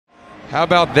How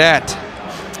about that?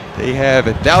 They have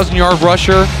a 1,000-yard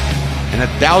rusher and a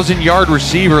 1,000-yard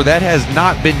receiver. That has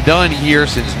not been done here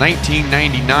since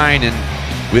 1999,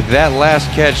 and with that last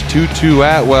catch, Tutu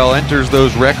Atwell enters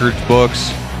those records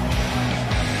books.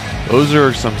 Those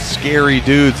are some scary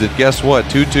dudes, and guess what?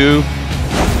 Tutu,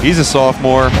 he's a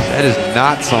sophomore. That is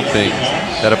not something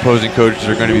that opposing coaches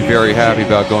are going to be very happy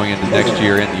about going into next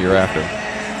year and the year after.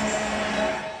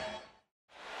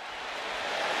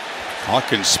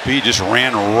 Hawkins' speed just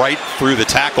ran right through the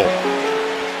tackle.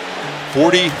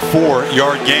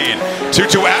 44-yard gain.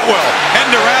 Tutu Atwell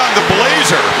heading around the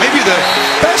Blazer. Maybe the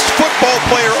best football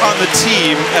player on the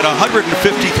team at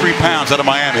 153 pounds out of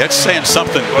Miami. That's saying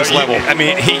something at this level. I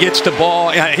mean, he gets the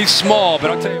ball. He's small,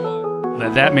 but I'll tell you what.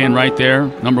 That man right there,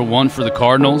 #1 for the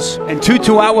Cardinals. And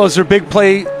Tutu Atwell is their big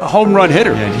play home run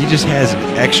hitter. Yeah, and he just has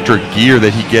an extra gear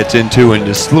that he gets into, and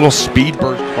this little speed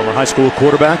burst. Former high school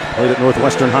quarterback, played at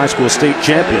Northwestern High School state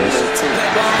champions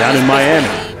down in Miami.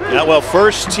 Atwell,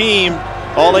 first team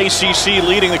All-ACC,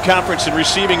 leading the conference in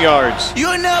receiving yards.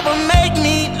 You never make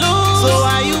me lose, so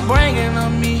why you bringing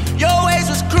on me? Your ways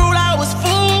was cruel, I was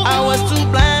fool. I was too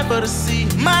blind for the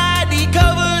sea. My ID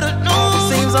covered the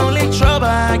news. Seems only trouble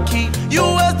I keep. You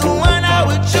was the one I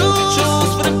would choose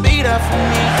for the beat up for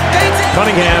me.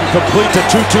 Cunningham complete to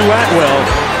Tutu Atwell.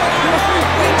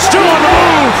 Still on the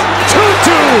move.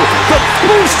 Tutu, the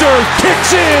booster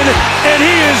kicks in, and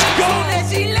he is gone.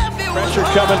 Pressure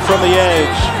coming from the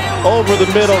edge. Over the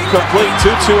middle, complete.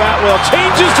 Tutu Atwell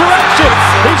changes direction.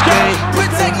 He's got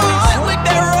protect my heart with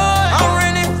that rod. I'm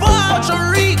running far to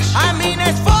reach. I mean,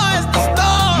 as far as the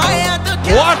stars. Might have to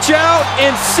watch out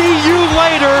and see you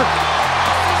later.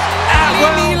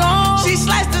 Atwell. She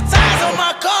sliced the tires on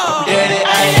my car.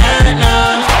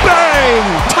 Bang!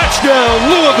 Touchdown,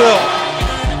 Louisville.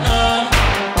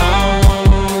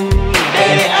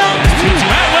 Tutu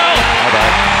Atwell.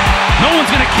 No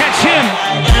one's gonna catch him.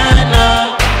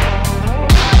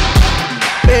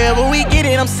 Wherever we get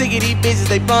it, I'm sick of these bitches,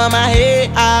 they blowing my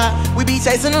head. We be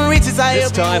chasing the riches.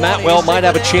 This time Atwell might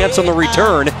have a chance on the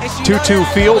return. Tutu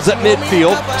fields at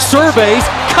midfield, surveys,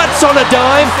 cuts on a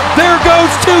dime. There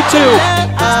goes Tutu.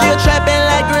 Still trapping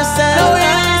like Griselle.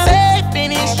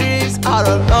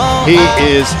 He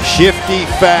is shifty,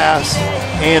 fast,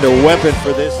 and a weapon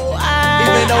for this.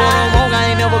 Even though I'm wrong, I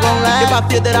ain't never gonna lie. If I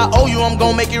feel that I owe you, I'm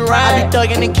gonna make it right. I be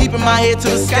thugging and keeping my head to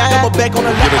the sky. Double back on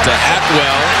the Give it to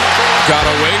Atwell. Got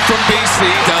away from BC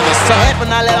down the side.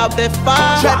 And I let off that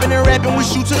fire. Trapping and rapping, we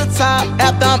shoot to the top.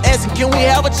 After I'm asking, can we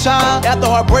have a child? After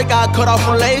heartbreak, I cut off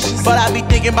relations. But I be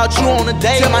thinking about you on the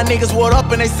day. Tell my niggas what up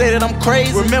and they say that I'm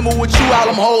crazy. Remember with you, all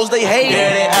them hoes, they hate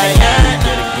it.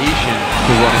 Dedication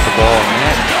to running the ball,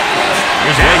 man.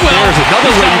 Here's Atwell. There's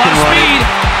another way you can run it.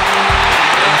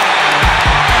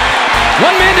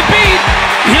 One man to beat.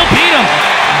 He'll beat him.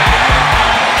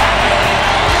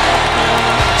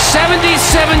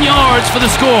 77 yards for the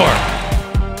score.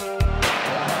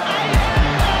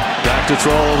 Back to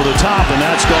throw over the top, and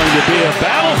that's going to be a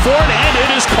battle for it, and it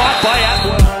is caught by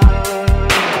Atwell.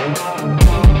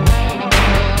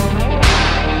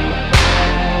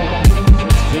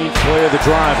 16th play of the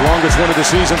drive, longest one of the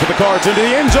season for the Cards, into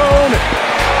the end zone.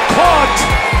 Caught.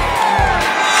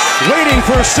 Waiting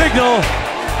for a signal.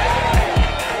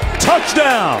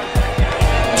 Touchdown.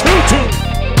 Tutu.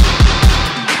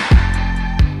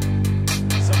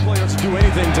 Do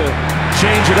anything to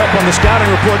change it up on the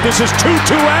scouting report. This is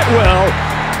Tutu Atwell,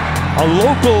 a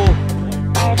local.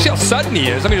 See how sudden he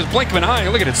is. I mean, just blink of an eye.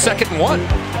 Look at it, 2nd and 1.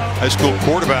 High school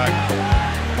quarterback,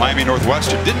 Miami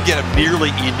Northwestern, didn't get nearly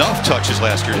enough touches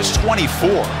last year. Just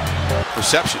 24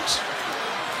 receptions.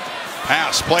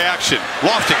 Pass, play action,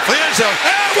 lofting for the end zone.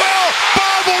 Atwell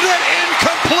bobbled it,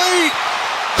 incomplete.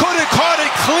 Could have caught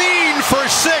it clean for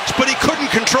 6, but he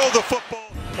couldn't control the football.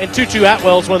 And Tutu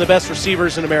Atwell is one of the best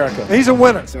receivers in America. He's a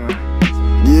winner. And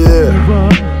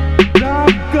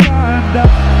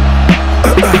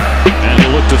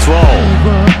he'll look to throw.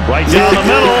 Right down the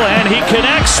middle, and he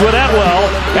connects with Atwell.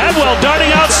 Atwell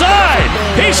darting outside.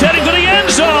 He's heading to the end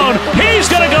zone. He's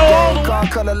going to go all the way.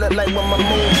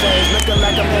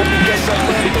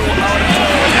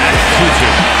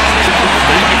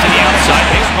 To the outside,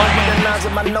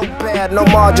 no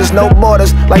margins, no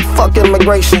borders, like fuck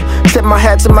immigration. Tip my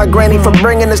hat to my granny for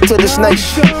bringing us to this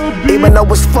nation, even though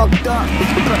it's fucked up.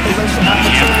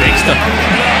 Fakes them.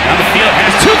 Down the field,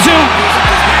 has Tutu.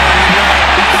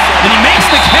 And he makes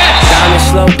the catch. Diamond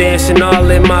slow dancing all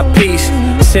in my piece.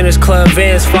 Sinners Club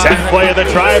Vans. 10th play of the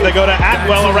drive, they go to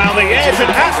Atwell around the edge, and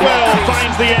Atwell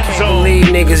finds the end zone. Believe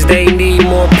niggas, they need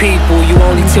more people. You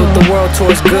only tilt the world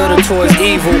towards good or towards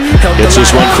evil. It's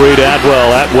this one, Creed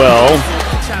Atwell.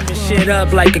 shit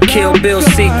up like a Kill Bill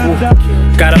sequel.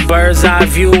 Got a bird's eye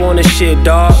view on the shit,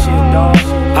 dog.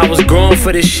 I was growing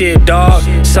for this shit, dog.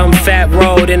 Some fat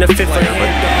road in the fifth of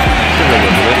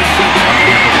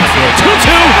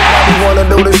Tutu! We wanna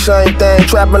do the same thing,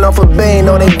 trapping off a bean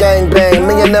on they gang bang.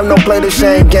 Me and them don't play the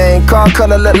same game. Car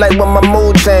color look like when my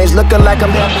mood changed, looking like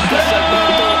I'm.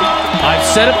 I've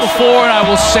said it before and I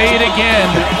will say it again.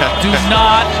 Do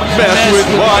not mess with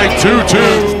my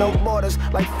Tutu.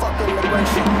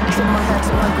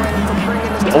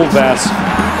 Old Bass.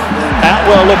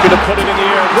 Atwell looking to put it in the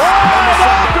air.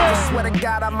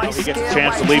 He gets a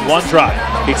chance to lead one drop.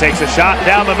 He takes a shot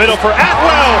down the middle for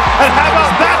Atwell. And how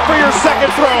about that for your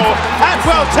second throw?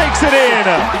 Atwell takes it in.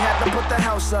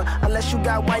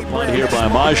 Here by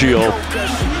Maggio.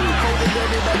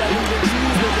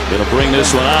 Gonna bring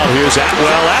this one out. Here's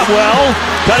Atwell. Atwell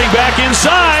cutting back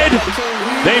inside.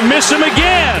 They miss him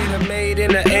again. In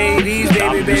the 80s,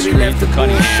 baby left the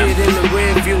cunningham shit in the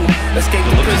rear view. Escape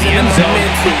the prison in the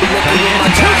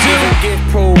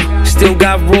end. Still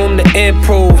got room to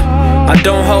improve. I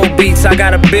don't hold beats, I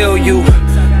gotta build you.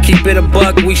 Keep it a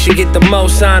buck, we should get the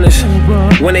most honors.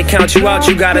 When they count you out,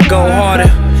 you gotta go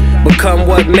harder. Become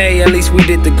what may, at least we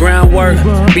did the groundwork.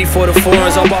 Before the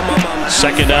foreigns, all about my mama.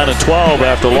 Second down and 12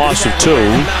 after loss of 2.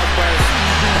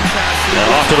 And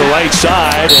off to the right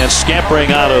side and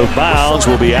scampering out of bounds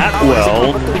will be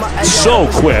Atwell. So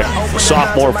quick,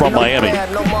 sophomore from Miami.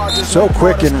 So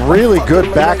quick and really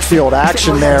good backfield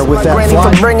action there with that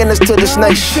fly. For bringing us to this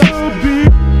nation.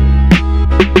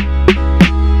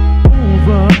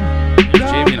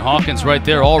 Javian Hawkins right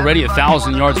there, already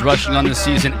 1,000 yards rushing on this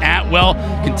season. Atwell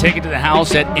can take it to the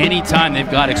house at any time.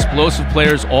 They've got explosive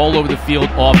players all over the field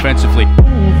offensively.